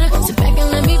the better. Sit back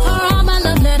and let me pour out my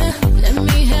love letter. Let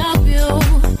me help you.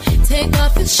 Take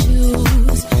off your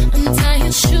shoes, untie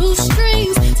your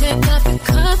shoestrings. Take off your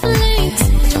cufflinks.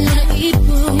 You wanna eat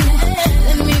food?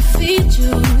 Let me feed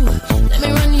you. Let me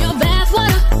run your bath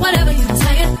water. Whatever you're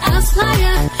tired, I'll fly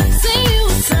ya. Sing you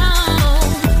a song,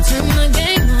 turn my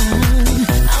game on.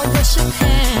 I'll wash your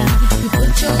hair, you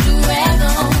put your do-rag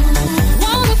on.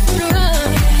 Want a foot rub,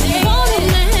 want a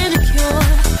manicure.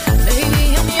 Baby,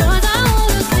 I'm yours, I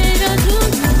wanna say to do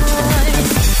you, boy.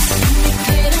 Let me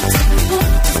get into you,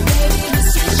 baby,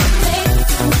 this is your day.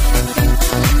 Anything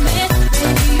on the man,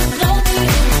 baby, you know me.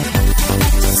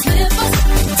 Got your slippers,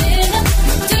 dinner,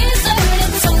 dessert,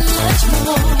 and so much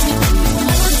more. Anything you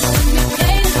want, let me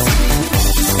get into you.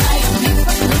 Inspire me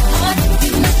from the heart,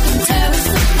 you nothing tear us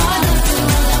apart.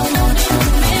 All I want in a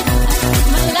man, I put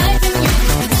my life in you.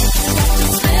 Got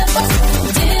your slippers,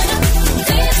 dinner,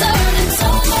 dessert, and so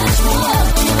much more.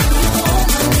 Anything you want,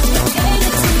 let me get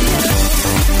into you.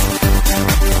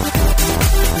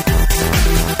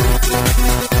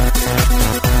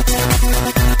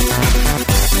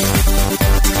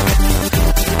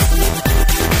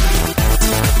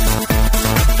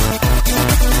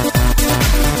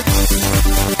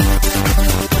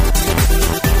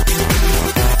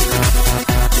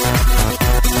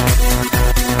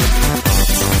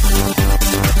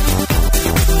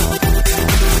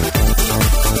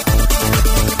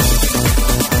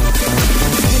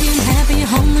 Pretty and happy at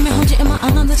home, let me hold you in my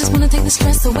arms. I just wanna take the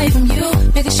stress away from you,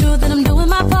 making sure that I'm doing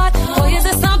my part. Boy, is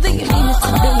there something you need me to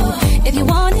do? If you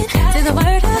want it, say the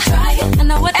word, I'll try it. I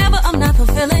know